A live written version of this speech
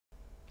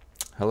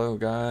Hello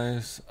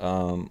guys,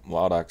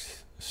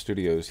 Wildox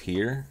Studios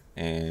here,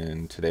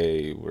 and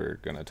today we're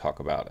going to talk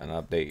about an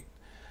update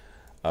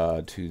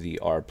to the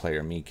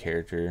RPlayerMe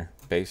character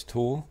base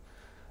tool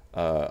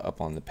up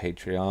on the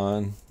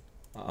Patreon,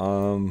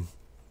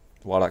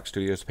 Wildox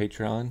Studios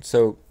Patreon.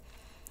 So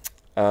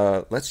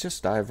let's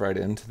just dive right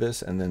into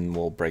this and then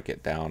we'll break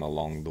it down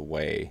along the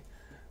way.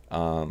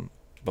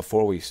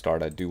 Before we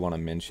start, I do want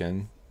to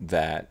mention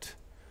that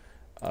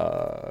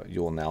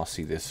you will now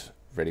see this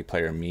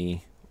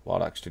ReadyPlayerMe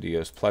Wildox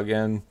Studios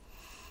plugin.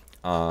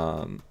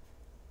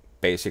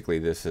 Basically,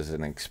 this is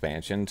an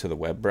expansion to the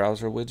web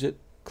browser widget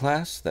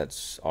class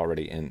that's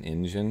already in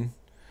Engine.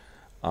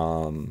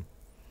 So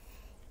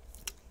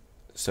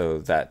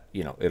that,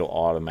 it'll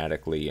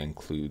automatically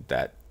include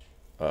that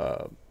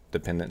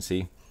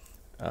dependency.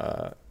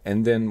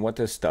 And then what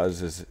this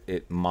does is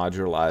it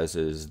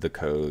modularizes the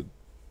code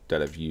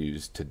that I've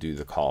used to do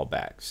the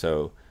callback.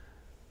 So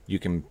you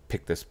can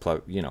pick this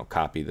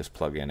copy this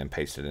plugin and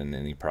paste it in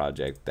any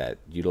project that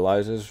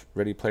utilizes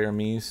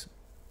ReadyPlayerMe's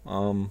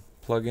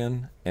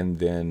plugin, and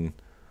then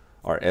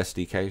our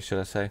SDK, should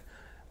I say.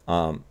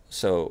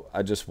 So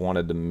I just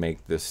wanted to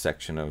make this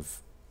section of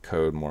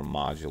code more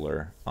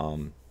modular,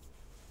 and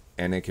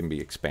it can be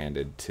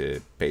expanded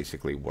to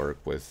basically work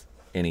with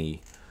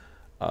any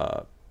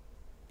URL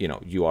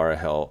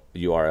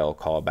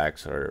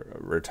callbacks or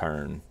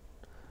return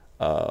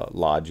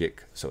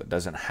logic, so it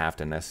doesn't have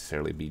to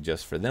necessarily be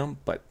just for them,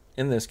 but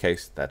in this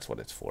case that's what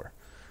it's for.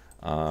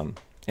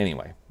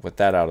 Anyway, with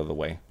that out of the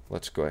way,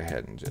 let's go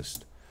ahead and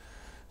just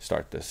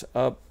start this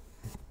up.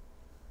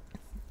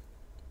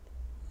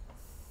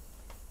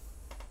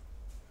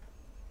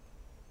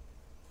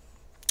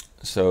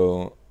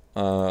 So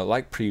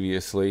like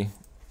previously,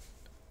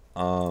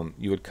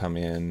 you would come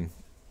in,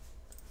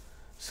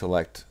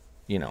 select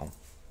an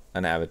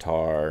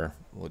avatar.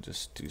 We'll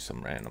just do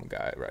some random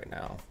guy right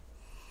now.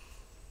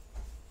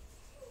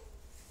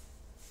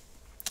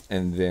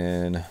 And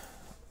then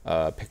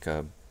pick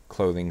a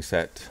clothing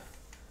set,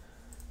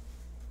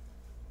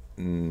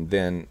 and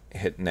then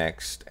hit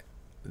next.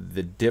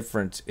 The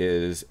difference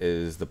is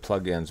the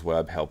plugin's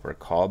web helper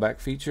callback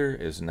feature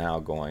is now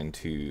going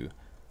to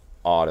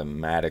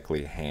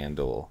automatically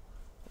handle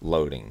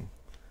loading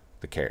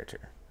the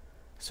character.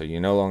 So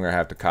you no longer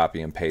have to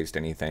copy and paste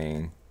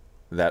anything.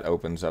 That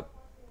opens up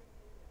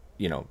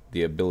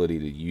the ability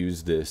to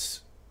use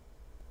this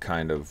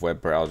kind of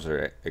web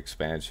browser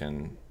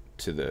expansion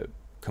to the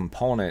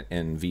component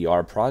in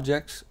VR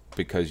projects,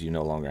 because you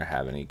no longer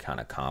have any kind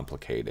of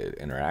complicated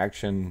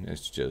interaction.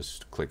 It's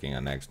just clicking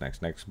a next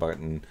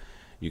button.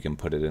 You can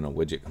put it in a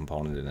widget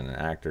component in an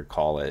actor,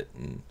 call it,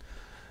 and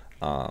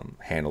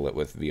handle it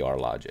with VR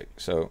logic.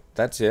 So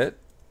that's it.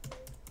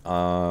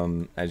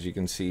 As you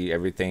can see,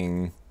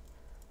 everything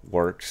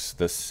works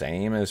the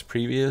same as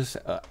previous,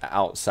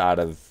 outside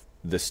of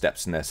the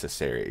steps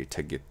necessary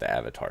to get the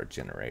avatar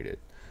generated.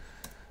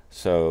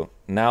 So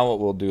now what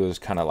we'll do is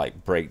kind of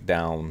like break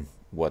down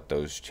what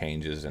those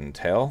changes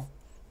entail.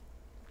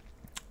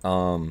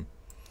 The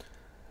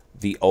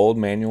old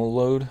manual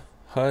load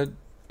HUD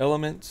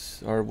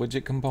elements or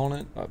widget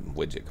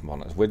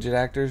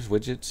actors,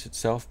 widgets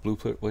itself,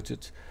 Blueprint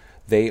widgets,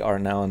 they are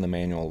now in the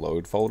manual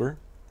load folder.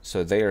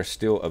 So they are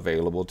still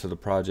available to the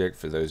project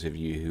for those of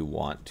you who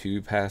want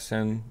to pass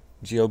in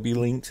GLB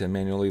links and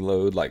manually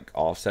load like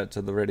offset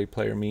to the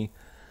ReadyPlayerMe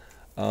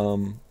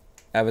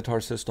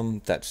avatar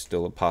system. That's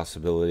still a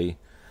possibility.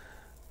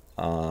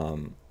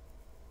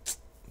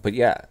 But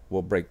yeah,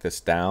 we'll break this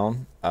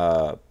down.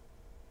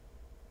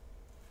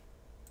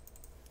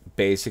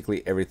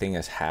 Basically everything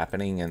is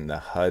happening in the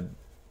HUD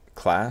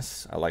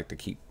class. I like to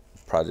keep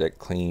project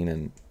clean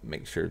and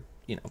make sure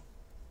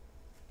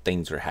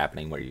things are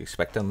happening where you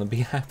expect them to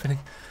be happening.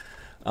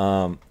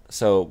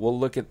 So we'll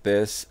look at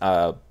this.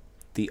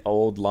 The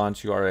old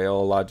launch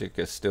URL logic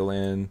is still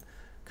in.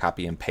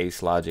 Copy and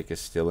paste logic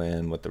is still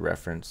in with the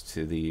reference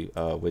to the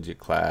widget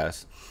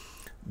class.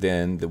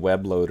 Then the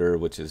web loader,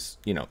 which is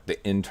the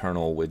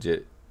internal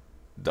widget,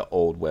 the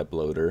old web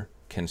loader,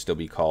 can still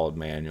be called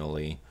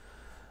manually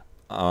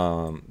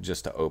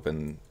just to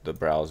open the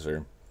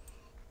browser.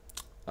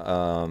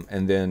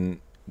 And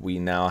then we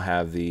now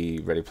have the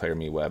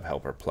ReadyPlayerMe web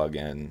helper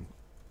plugin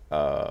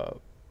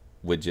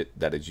widget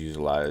that is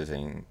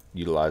utilizing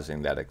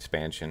that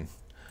expansion.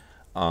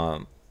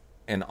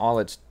 And all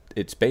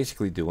it's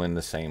basically doing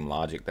the same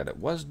logic that it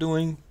was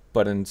doing,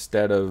 but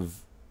instead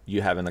of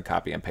you having the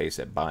copy and paste,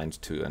 it binds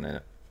to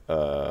an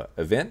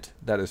event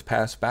that is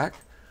passed back,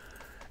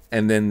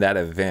 and then that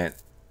event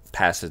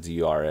passes the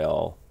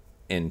URL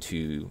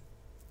into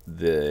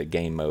the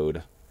game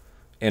mode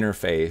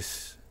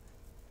interface,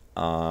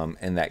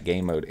 and that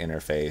game mode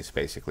interface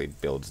basically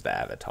builds the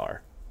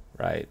avatar,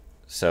 right?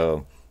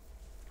 So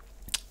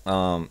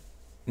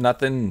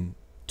nothing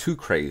too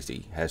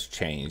crazy has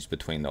changed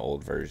between the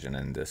old version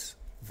and this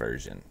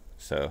version.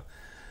 So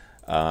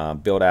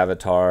build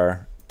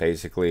avatar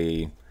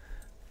basically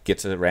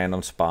gets a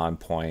random spawn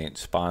point,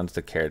 spawns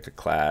the character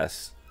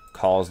class,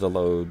 calls the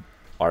load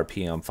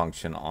RPM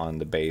function on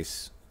the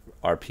base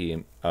our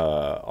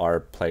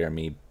player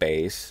me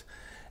base,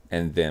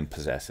 and then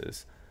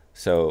possesses.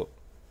 So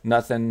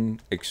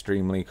nothing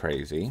extremely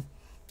crazy.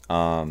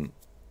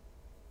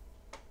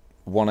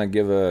 Want to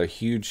give a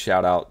huge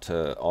shout out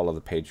to all of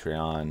the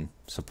Patreon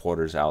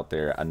supporters out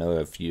there. I know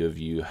a few of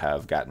you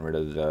have gotten rid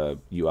of the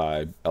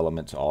UI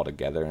elements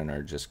altogether and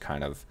are just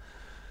kind of,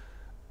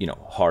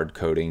 hard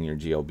coding your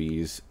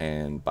GLBs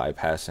and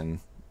bypassing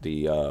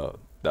the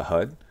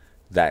HUD.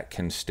 That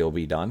can still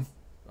be done.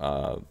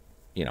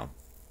 You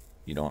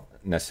don't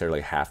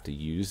necessarily have to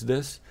use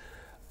this.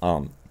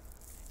 And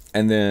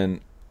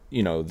then,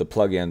 the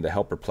plugin, the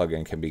helper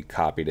plugin, can be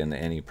copied into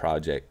any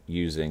project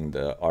using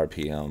the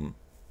RPM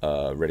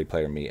Ready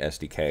Player Me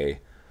SDK,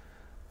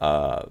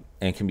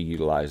 and can be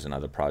utilized in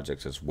other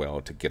projects as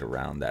well to get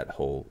around that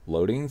whole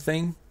loading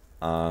thing.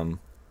 But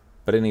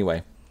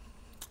anyway,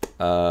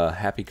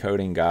 happy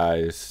coding,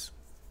 guys.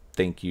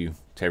 Thank you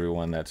to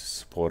everyone that's a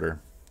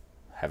supporter.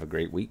 Have a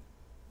great week.